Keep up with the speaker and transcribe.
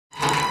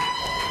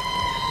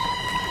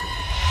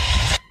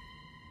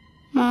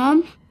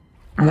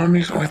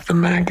Mummy's with the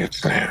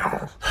maggots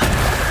now.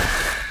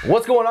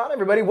 What's going on,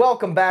 everybody?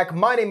 Welcome back.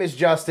 My name is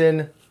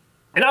Justin.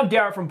 And I'm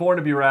Garrett from Born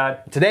to Be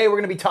Rad. Today we're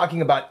going to be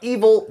talking about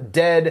Evil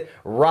Dead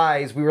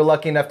Rise. We were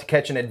lucky enough to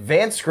catch an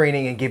advanced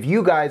screening and give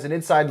you guys an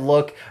inside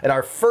look at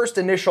our first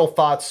initial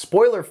thoughts,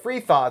 spoiler-free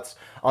thoughts,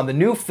 on the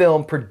new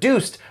film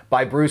produced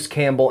by Bruce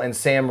Campbell and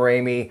Sam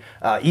Raimi,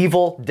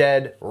 Evil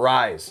Dead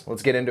Rise.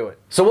 Let's get into it.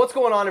 So what's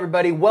going on,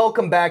 everybody?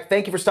 Welcome back.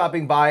 Thank you for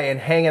stopping by and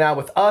hanging out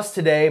with us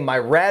today. My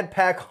Rad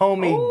Pack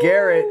homie,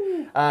 Garrett,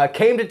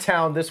 came to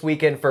town this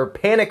weekend for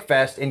Panic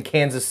Fest in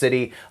Kansas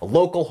City, a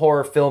local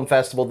horror film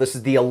festival. This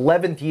is the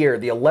 11th year,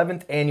 the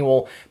 11th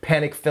annual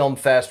Panic Film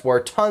Fest, where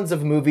tons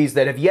of movies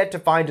that have yet to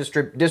find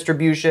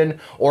distribution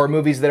or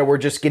movies that we're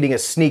just getting a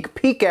sneak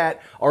peek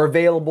at are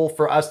available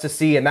for us to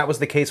see, and that was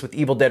the case with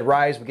Evil Dead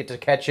Rise. We get to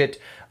catch it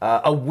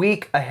a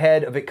week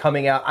ahead of it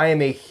coming out. I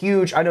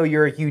know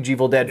you're a huge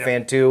Evil Dead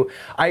fan too.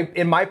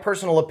 In my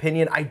personal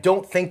opinion, I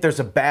don't think there's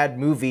a bad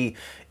movie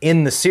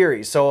in the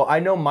series. So I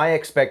know my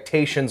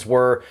expectations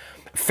were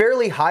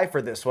fairly high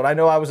for this one. I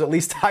know I was at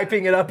least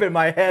hyping it up in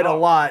my head a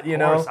lot, you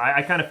know?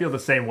 I kind of feel the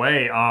same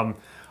way. I'm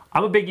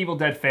a big Evil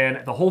Dead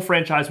fan. The whole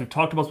franchise, we've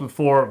talked about this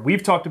before.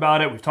 We've talked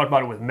about it. We've talked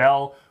about it with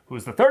Mel, who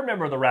is the third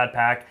member of the Rad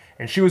Pack,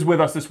 and she was with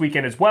us this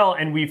weekend as well.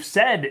 And we've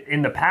said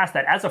in the past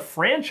that as a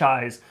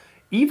franchise,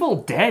 Evil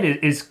Dead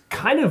is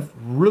kind of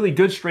really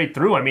good straight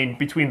through. I mean,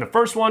 between the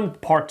first one,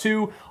 Part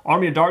 2,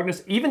 Army of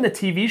Darkness, even the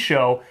TV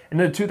show, and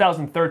then the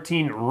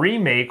 2013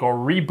 remake or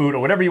reboot or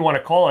whatever you want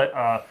to call it,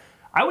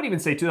 I would even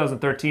say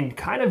 2013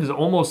 kind of is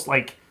almost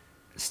like,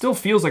 still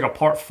feels like a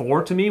Part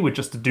 4 to me with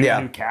just a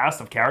new cast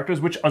of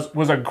characters, which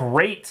was a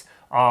great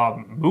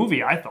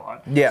movie, I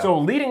thought. Yeah. So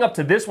leading up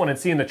to this one and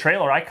seeing the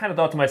trailer, I kind of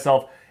thought to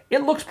myself,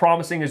 it looks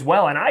promising as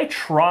well, and I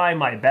try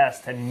my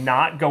best to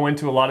not go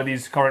into a lot of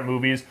these current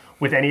movies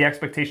with any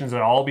expectations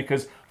at all,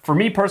 because for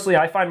me personally,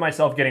 I find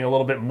myself getting a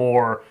little bit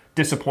more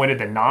disappointed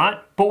than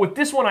not. But with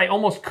this one, I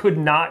almost could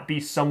not be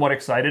somewhat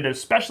excited,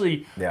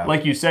 especially,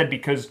 like you said,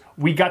 because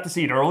we got to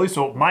see it early,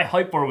 so my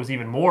hype for it was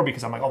even more,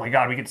 because I'm like, oh my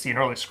god, we get to see an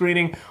early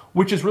screening,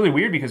 which is really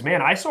weird, because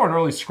man, I saw an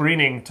early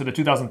screening to the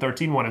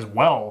 2013 one as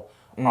well,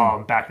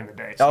 back in the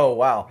day. So, oh,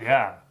 wow.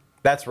 Yeah.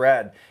 That's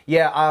rad.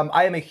 Yeah,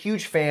 I am a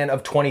huge fan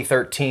of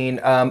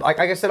 2013. Like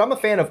I said, I'm a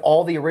fan of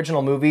all the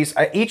original movies.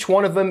 Each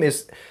one of them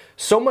is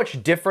so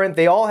much different.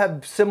 They all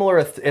have similar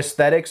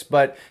aesthetics,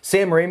 but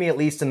Sam Raimi, at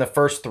least in the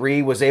first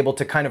three, was able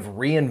to kind of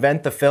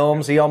reinvent the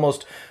films. He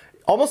almost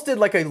did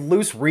like a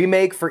loose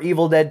remake for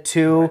Evil Dead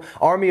 2.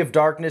 Army of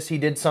Darkness, he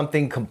did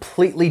something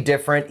completely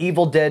different.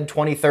 Evil Dead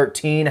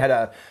 2013 had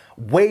a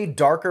way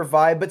darker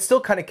vibe, but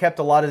still kind of kept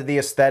a lot of the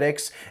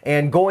aesthetics.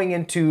 And going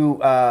into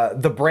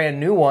the brand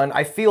new one,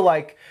 I feel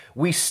like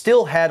we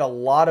still had a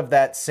lot of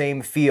that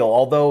same feel.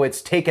 Although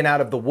it's taken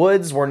out of the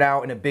woods, we're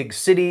now in a big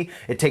city.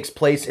 It takes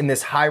place in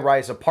this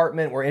high-rise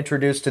apartment. We're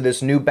introduced to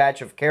this new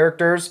batch of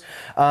characters.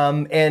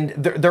 And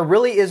there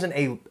really isn't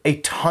a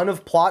ton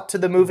of plot to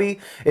the movie.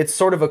 It's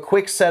sort of a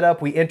quick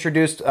setup. We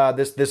introduced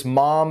this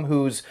mom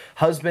whose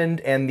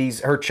husband and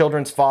her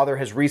children's father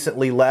has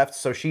recently left.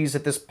 So she's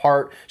at this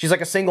part, she's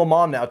like a single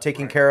mom now,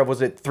 taking care of,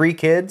 was it 3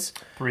 kids?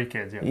 3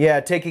 kids, yeah. Yeah,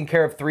 taking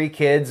care of 3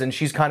 kids, and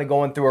she's kind of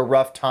going through a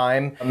rough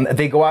time.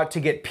 They go out to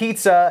get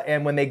pizza,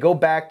 and when they go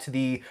back to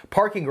the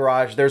parking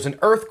garage, there's an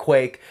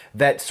earthquake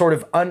that sort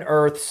of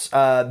unearths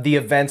the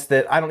events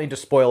that, I don't need to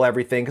spoil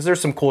everything, because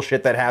there's some cool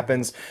shit that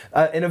happens.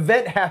 An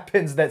event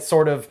happens that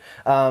sort of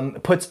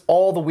puts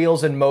all the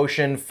wheels in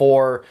motion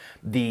for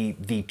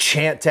the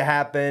chant to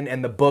happen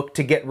and the book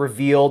to get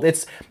revealed.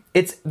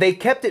 They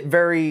kept it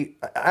very,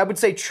 I would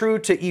say, true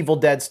to Evil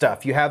Dead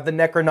stuff. You have the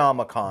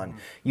Necronomicon,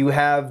 you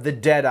have the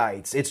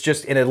Deadites. It's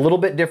just in a little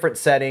bit different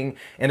setting,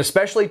 and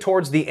especially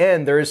towards the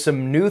end, there is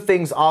some new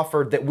things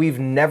offered that we've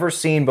never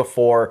seen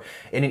before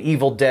in an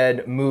Evil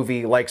Dead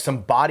movie, like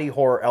some body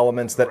horror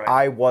elements that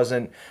I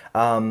wasn't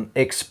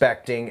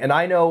expecting. And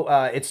I know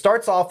it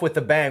starts off with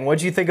a bang. What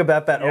did you think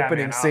about that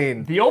opening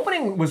scene? The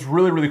opening was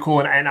really, really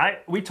cool, and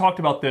we talked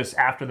about this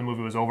after the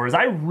movie was over, is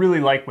I really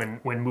like when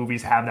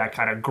movies have that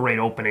kind of great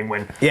opening,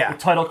 when the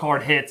title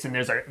card hits and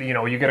there's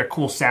you get a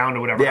cool sound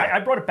or whatever. I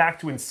brought it back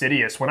to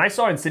Insidious. When I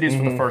saw Insidious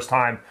for the first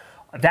time,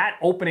 that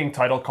opening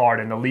title card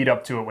and the lead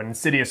up to it, when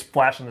Insidious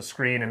flashed on the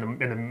screen and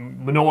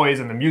the noise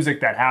and the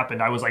music that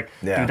happened, I was like,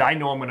 dude, I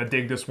know I'm going to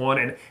dig this one.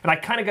 And I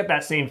kind of got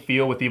that same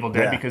feel with Evil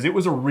Dead, because it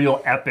was a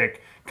real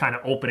epic kind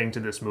of opening to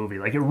this movie.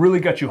 Like, it really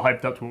got you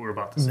hyped up to what we were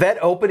about to say. That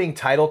opening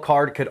title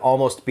card could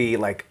almost be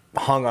like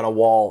hung on a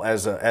wall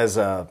as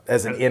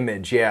an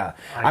image.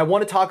 I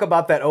want to talk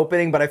about that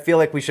opening, but I feel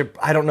like we should,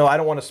 I don't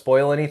want to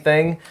spoil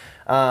anything.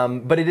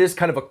 But it is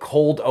kind of a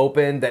cold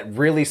open that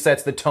really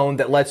sets the tone,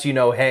 that lets you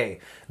know, hey,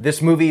 this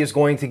movie is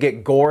going to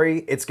get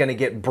gory, it's going to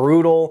get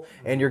brutal,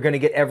 and you're going to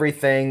get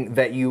everything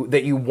that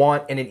you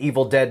want in an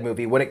Evil Dead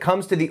movie. When it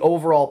comes to the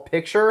overall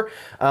picture,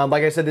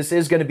 like I said, this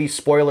is going to be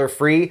spoiler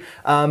free.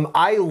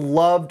 I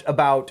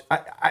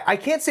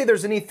can't say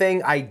there's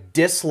anything I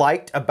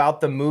disliked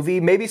about the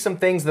movie. Maybe some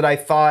things that I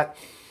thought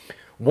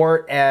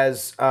weren't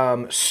as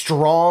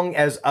strong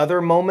as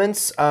other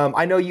moments.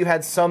 I know you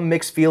had some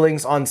mixed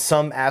feelings on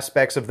some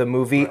aspects of the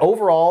movie.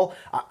 Overall,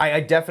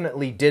 I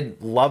definitely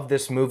did love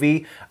this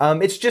movie.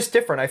 It's just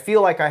different. I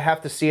feel like I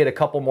have to see it a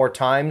couple more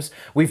times.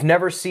 We've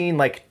never seen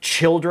like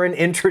children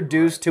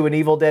introduced to an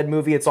Evil Dead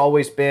movie. It's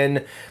always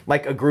been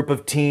like a group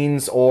of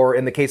teens, or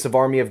in the case of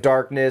Army of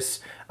Darkness,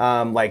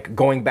 like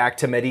going back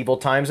to medieval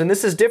times. And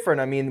this is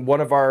different. I mean,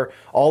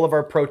 all of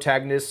our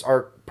protagonists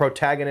are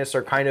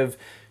kind of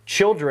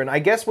children, I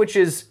guess, which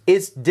is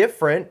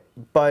different,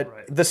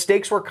 but the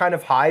stakes were kind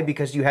of high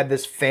because you had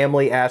this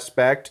family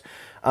aspect.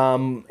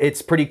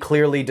 It's pretty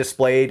clearly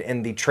displayed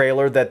in the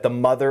trailer that the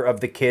mother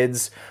of the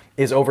kids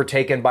is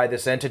overtaken by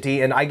this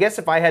entity. And I guess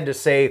if I had to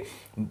say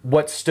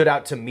what stood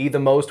out to me the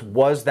most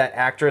was that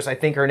actress. I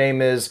think her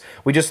name is,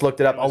 we just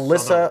looked it up,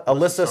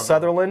 Alyssa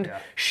Sutherland. Yeah.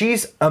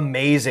 She's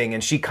amazing,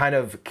 and she kind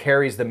of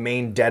carries the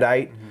main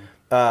Deadite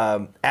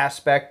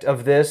aspect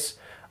of this.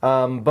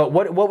 But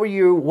what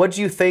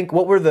do you think?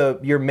 What were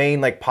your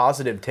main like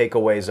positive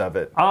takeaways of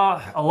it?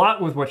 A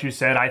lot with what you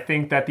said. I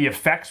think that the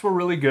effects were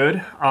really good.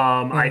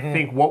 I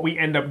think what we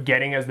end up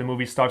getting as the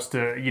movie starts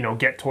to,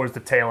 get towards the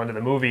tail end of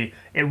the movie,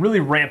 it really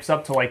ramps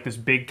up to like this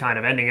big kind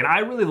of ending. And I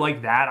really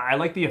like that. I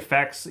like the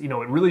effects. It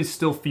really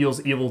still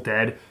feels Evil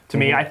Dead to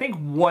me. I think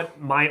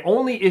what my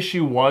only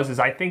issue is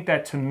I think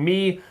that to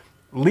me,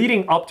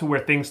 leading up to where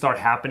things start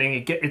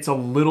happening, it's a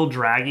little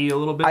draggy a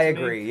little bit. I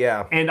agree,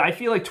 yeah. And I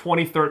feel like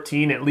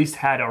 2013 at least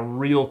had a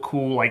real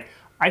cool,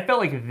 I felt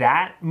like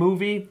that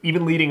movie,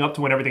 even leading up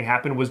to when everything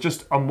happened, was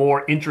just a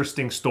more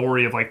interesting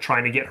story of like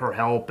trying to get her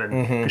help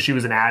and because she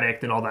was an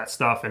addict and all that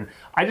stuff. And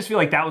I just feel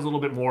like that was a little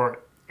bit more.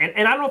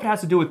 And I don't know if it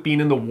has to do with being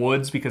in the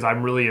woods, because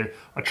I'm really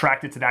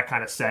attracted to that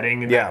kind of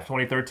setting in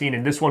 2013.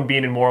 And this one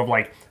being in more of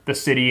like the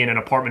city and an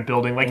apartment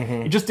building.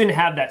 It just didn't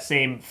have that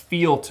same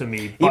feel to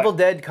me. But Evil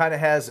Dead kind of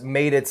has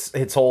made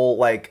its whole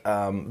like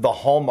the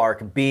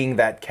hallmark being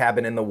that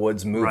cabin in the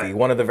woods movie,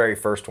 one of the very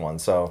first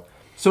ones. So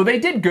they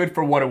did good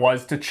for what it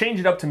was. To change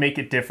it up to make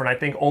it different, I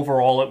think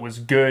overall it was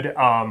good.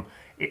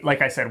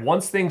 Like I said,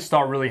 once things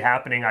start really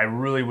happening, I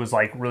really was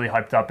like really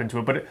hyped up into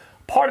it. But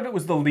part of it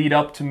was the lead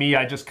up. To me,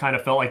 I just kind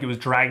of felt like it was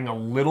dragging a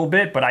little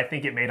bit, but I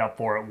think it made up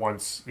for it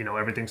once,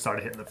 everything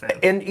started hitting the fan.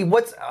 And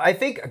I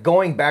think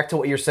going back to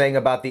what you're saying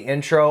about the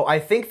intro, I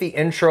think the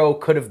intro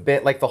could have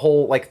been like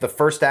the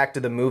first act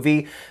of the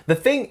movie. The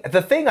thing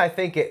I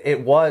think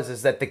it was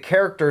is that the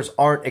characters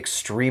aren't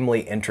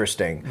extremely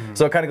interesting.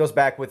 So it kind of goes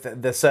back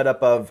with the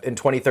setup of in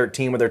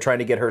 2013 where they're trying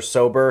to get her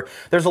sober.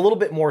 There's a little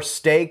bit more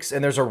stakes,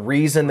 and there's a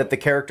reason that the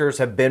characters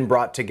have been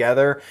brought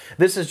together.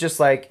 This is just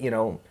like,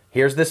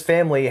 here's this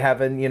family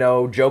having,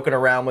 joking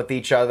around with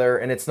each other,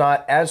 and it's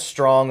not as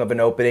strong of an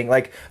opening.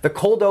 Like, the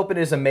cold open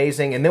is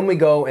amazing, and then we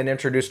go and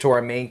introduce to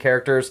our main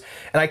characters,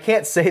 and I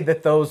can't say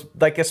that those,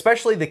 like,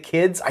 especially the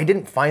kids, I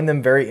didn't find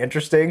them very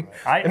interesting.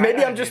 And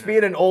maybe I'm just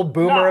being an old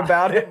boomer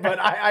about it, but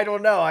I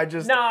don't know. I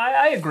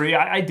agree.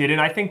 I didn't.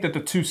 I think that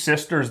the two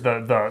sisters,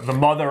 the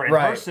mother and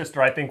her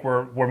sister, I think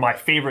were my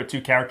favorite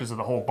two characters of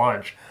the whole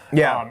bunch.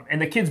 Yeah.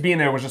 And the kids being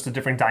there was just a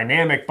different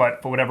dynamic,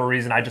 but for whatever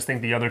reason, I just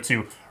think the other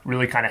two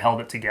really kind of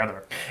held it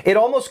together. It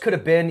almost could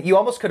have been, you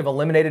almost could have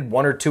eliminated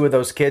one or two of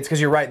those kids,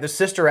 because you're right, the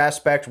sister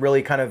aspect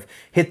really kind of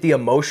hit the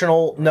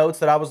emotional notes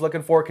that I was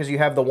looking for, because you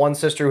have the one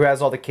sister who has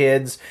all the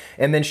kids,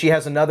 and then she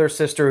has another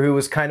sister who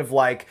is kind of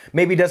like,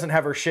 maybe doesn't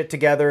have her shit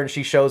together, and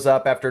she shows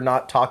up after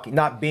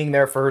not being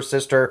there for her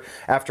sister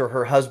after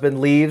her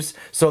husband leaves.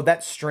 So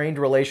that strained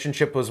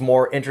relationship was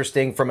more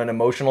interesting from an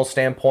emotional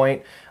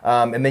standpoint.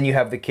 And then you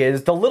have the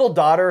kids. The little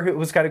daughter, who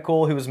was kind of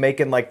cool, who was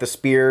making like the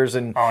spears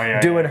and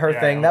doing her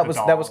thing. That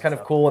was kind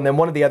of cool. And then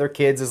one of the other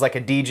kids is like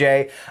a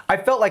DJ. I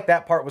felt like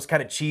that part was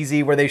kind of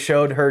cheesy, where they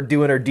showed her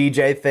doing her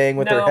DJ thing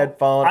with her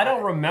headphones. I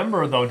don't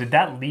remember though. Did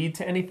that lead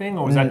to anything,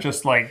 or was that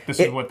just like this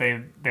is what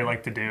they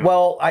like to do?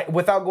 Well,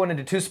 without going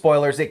into too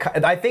spoilers,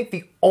 I think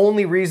the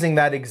only reason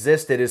that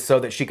existed is so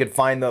that she could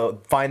find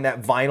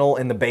that vinyl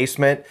in the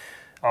basement.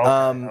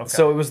 Okay.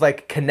 So it was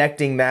like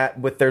connecting that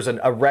with, there's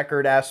a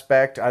record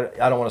aspect.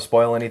 I don't want to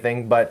spoil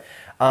anything, but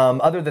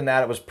other than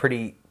that, it was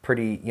pretty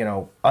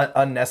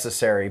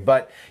unnecessary.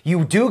 But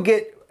you do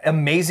get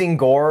amazing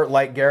gore,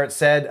 like Garrett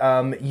said.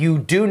 You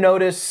do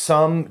notice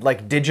some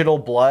like digital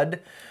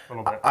blood. A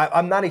little bit.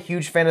 I'm not a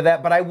huge fan of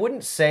that, but I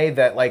wouldn't say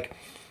that like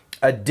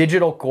a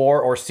digital gore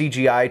or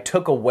CGI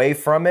took away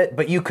from it,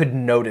 but you could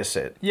notice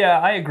it. Yeah,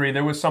 I agree.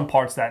 There was some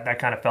parts that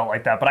kind of felt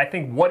like that, but I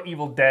think what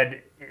Evil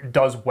Dead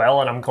does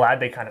well, and I'm glad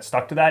they kind of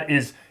stuck to that,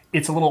 is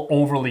it's a little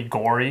overly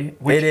gory,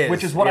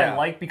 which is what I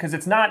like, because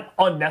it's not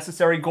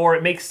unnecessary gore.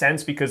 It makes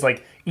sense because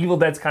like Evil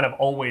Dead's kind of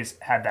always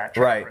had that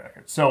track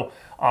record. So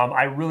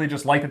I really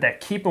just like that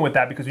keeping with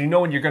that, because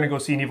when you're going to go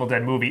see an Evil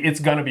Dead movie, it's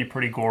going to be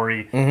pretty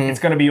gory. It's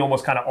going to be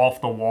almost kind of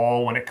off the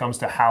wall when it comes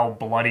to how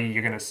bloody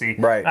you're going to see.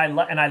 Right.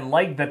 And I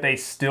like that they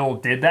still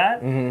did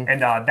that,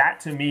 and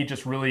that to me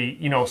just really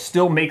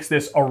still makes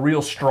this a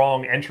real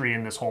strong entry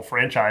in this whole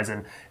franchise.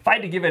 And if I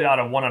had to give it out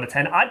of 1 out of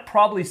 10,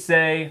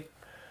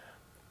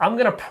 I'm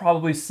going to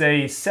probably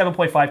say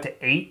 7.5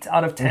 to 8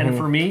 out of 10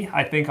 for me,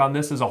 I think, on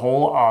this as a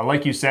whole.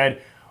 Like you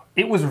said,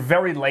 it was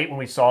very late when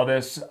we saw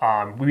this.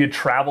 We had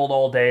traveled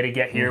all day to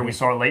get here. We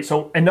saw it late.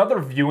 So another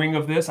viewing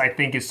of this, I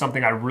think, is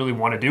something I really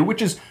want to do,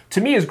 which is, to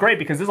me, is great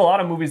because there's a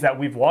lot of movies that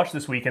we've watched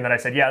this weekend that I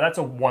said, yeah, that's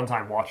a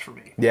one-time watch for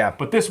me. Yeah.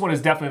 But this one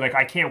is definitely like,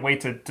 I can't wait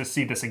to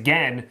see this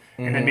again.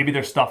 And then maybe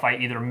there's stuff I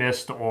either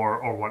missed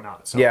or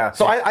whatnot. So, yeah.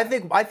 So I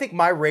think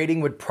my rating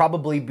would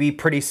probably be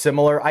pretty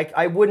similar.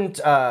 I wouldn't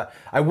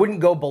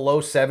go below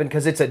 7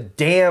 because it's a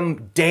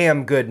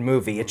damn good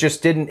movie. It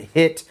just didn't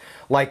hit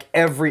like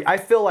I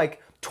feel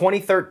like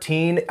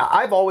 2013,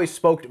 I've always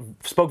spoke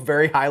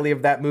very highly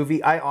of that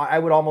movie. I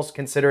would almost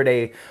consider it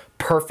a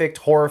perfect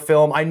horror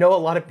film. I know a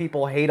lot of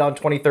people hate on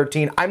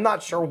 2013. I'm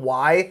not sure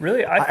why.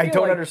 Really? I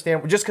don't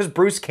understand. Just because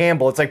Bruce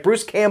Campbell. It's like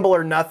Bruce Campbell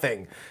or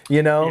nothing,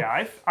 you know?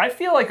 Yeah, I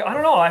feel like, I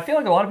don't know, I feel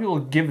like a lot of people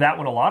give that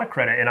one a lot of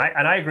credit, and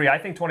I agree. I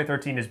think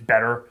 2013 is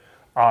better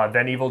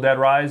than Evil Dead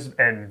Rise,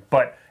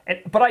 but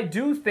I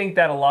do think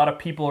that a lot of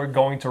people are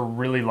going to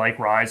really like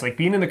Rise. Like,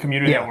 being in the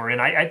community that we're in,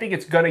 I think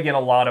it's going to get a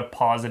lot of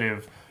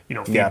positive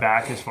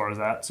feedback as far as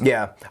that. So.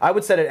 Yeah, I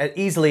would set it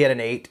easily at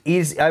an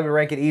 8. I would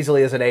rank it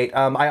easily as an 8.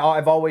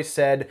 I've always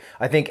said,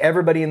 I think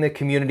everybody in the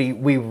community,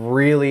 we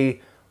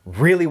really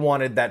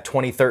wanted that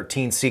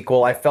 2013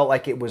 sequel. I felt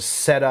like it was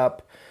set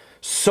up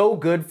so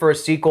good for a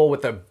sequel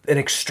with an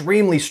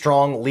extremely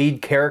strong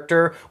lead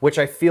character, which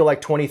I feel like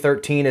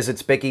 2013 is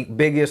its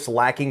biggest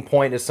lacking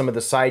point, is some of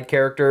the side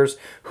characters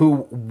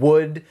who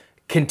would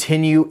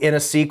continue in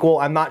a sequel.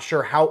 I'm not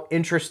sure how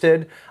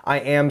interested I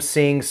am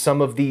seeing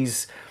some of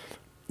these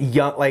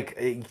young,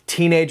 like,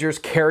 teenagers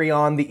carry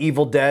on the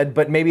Evil Dead,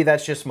 but maybe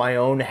that's just my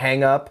own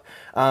hang up.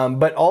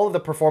 But all of the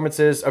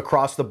performances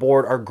across the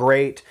board are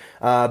great.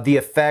 The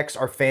effects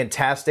are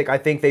fantastic. I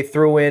think they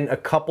threw in a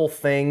couple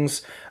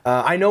things.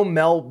 I know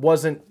Mel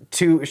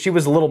she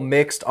was a little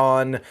mixed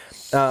on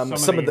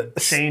some of the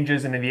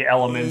changes and the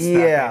elements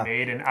that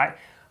they made. And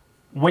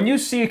when you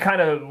see kind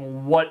of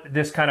what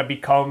this kind of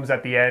becomes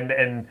at the end,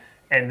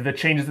 and the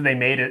changes that they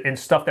made and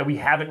stuff that we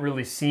haven't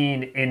really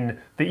seen in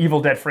the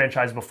Evil Dead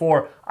franchise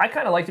before, I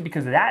kind of liked it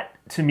because that,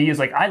 to me, is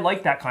like, I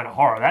like that kind of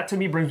horror. That, to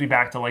me, brings me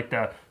back to like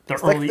the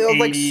early 80s.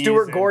 Like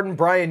Stuart Gordon,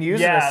 Brian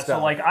Using stuff.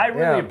 So like, I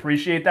really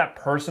appreciate that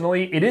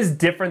personally. It is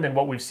different than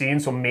what we've seen,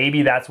 so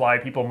maybe that's why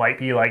people might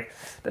be like,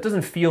 that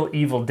doesn't feel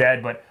Evil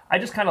Dead, but I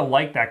just kind of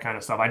like that kind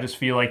of stuff. I just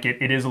feel like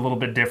it is a little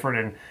bit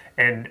different,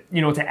 and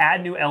to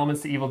add new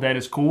elements to Evil Dead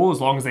is cool as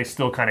long as they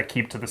still kind of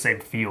keep to the same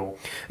feel.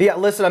 Yeah,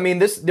 listen, I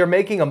mean, they're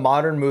making a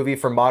modern movie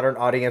for modern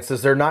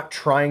audiences. They're not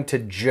trying to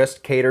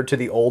just cater to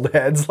the old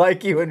heads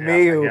like you and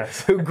me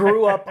who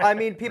grew up. I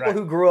mean, people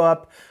who grew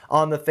up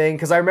on the thing.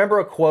 Because I remember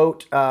a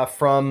quote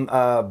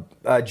from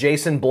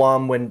Jason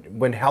Blum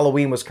when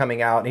Halloween was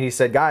coming out, and he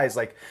said, guys,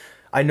 like,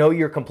 I know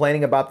you're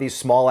complaining about these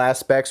small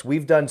aspects.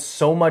 We've done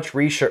so much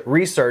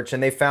research,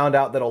 and they found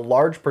out that a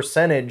large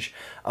percentage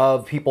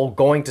of people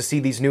going to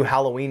see these new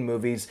Halloween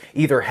movies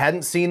either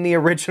hadn't seen the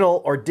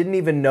original or didn't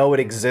even know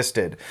it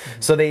existed.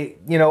 So they,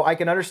 I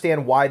can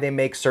understand why they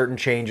make certain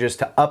changes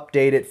to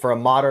update it for a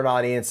modern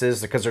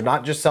audiences, because they're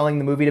not just selling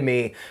the movie to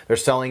me. They're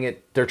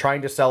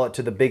trying to sell it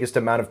to the biggest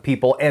amount of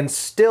people and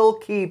still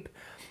keep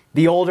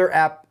the older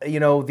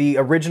the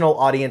original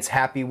audience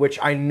happy, which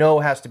I know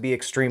has to be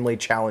extremely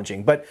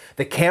challenging. But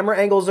the camera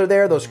angles are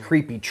there, those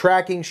creepy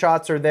tracking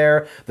shots are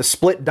there, the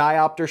split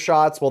diopter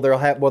shots. They'll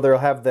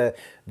have the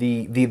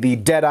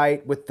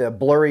Deadite with the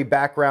blurry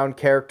background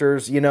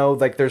characters.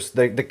 Like there's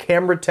the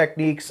camera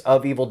techniques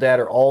of Evil Dead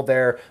are all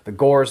there. The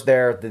gore's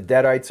there. The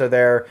Deadites are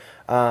there.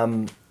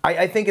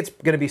 I think it's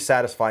going to be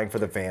satisfying for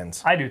the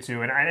fans. I do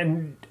too,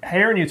 and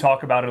hearing you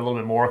talk about it a little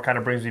bit more kind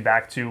of brings me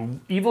back to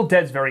Evil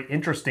Dead's very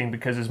interesting,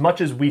 because as much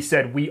as we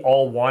said we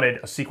all wanted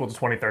a sequel to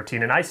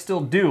 2013, and I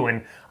still do,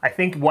 and I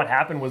think what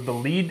happened was the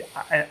lead,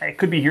 it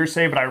could be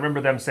hearsay, but I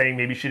remember them saying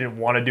maybe she didn't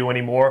want to do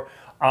anymore.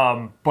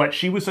 But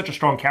she was such a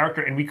strong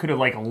character, and we could have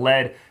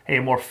led a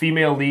more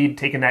female lead,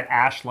 taking that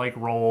Ash-like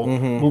role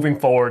moving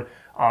forward.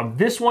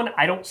 This one,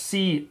 I don't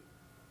see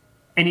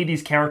any of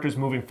these characters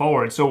moving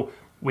forward. So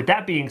with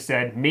that being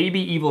said, maybe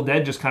Evil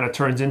Dead just kind of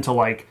turns into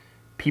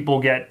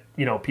people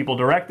people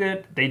direct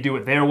it, they do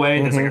it their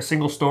way. There's a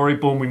single story,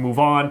 boom, we move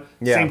on.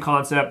 Yeah. Same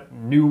concept,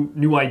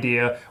 new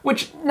idea,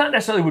 which not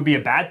necessarily would be a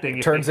bad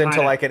thing. Turns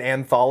into an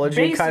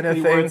anthology kind of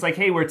thing. Where it's like,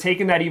 hey, we're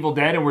taking that Evil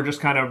Dead and we're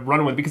just kind of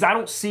running with it, because I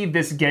don't see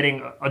this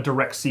getting a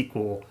direct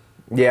sequel.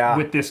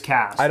 With this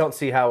cast. I don't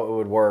see how it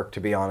would work,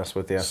 to be honest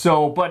with you.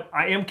 So, but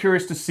I am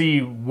curious to see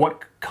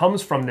what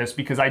comes from this,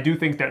 because I do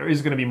think there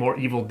is going to be more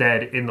Evil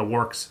Dead in the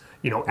works,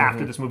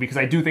 after this movie, because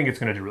I do think it's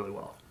going to do really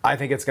well. I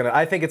think it's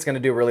gonna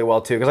do really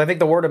well too, because I think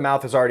the word of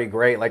mouth is already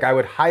great. Like, I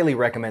would highly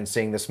recommend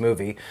seeing this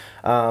movie.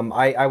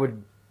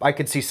 I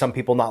could see some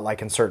people not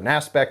liking certain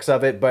aspects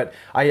of it, but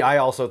I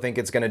also think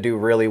it's going to do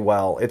really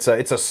well. It's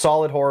a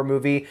solid horror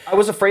movie. I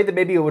was afraid that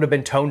maybe it would have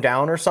been toned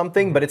down or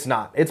something, but it's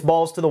not. It's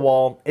balls to the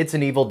wall. It's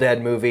an Evil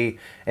Dead movie,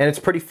 and it's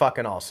pretty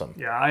fucking awesome.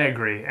 Yeah, I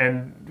agree.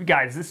 And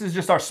guys, this is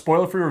just our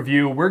spoiler-free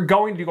review. We're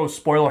going to go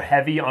spoiler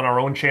heavy on our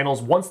own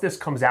channels once this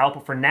comes out,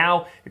 but for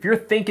now, if you're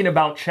thinking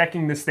about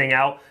checking this thing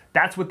out,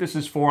 That's what this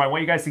is for. I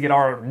want you guys to get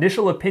our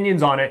initial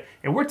opinions on it,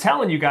 and we're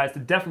telling you guys to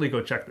definitely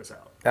go check this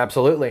out.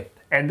 Absolutely.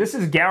 And this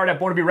is Garrett at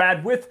Born to Be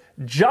Rad with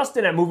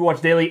Justin at Movie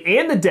Watch Daily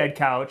and the Dead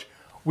Couch.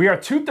 We are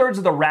 2/3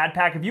 of the Rad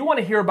Pack. If you want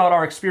to hear about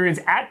our experience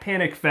at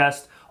Panic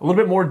Fest, a little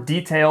bit more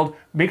detailed,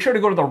 make sure to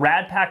go to the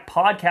Rad Pack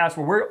podcast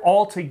where we're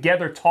all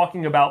together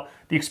talking about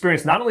the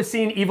experience, not only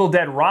seeing Evil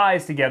Dead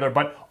Rise together,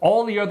 but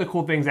all the other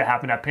cool things that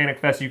happened at Panic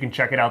Fest. You can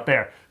check it out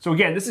there. So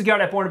again, this is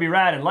Garrett at Born to Be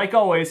Rad, and like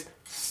always,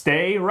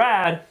 stay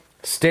rad.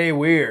 Stay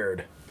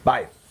weird.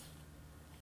 Bye.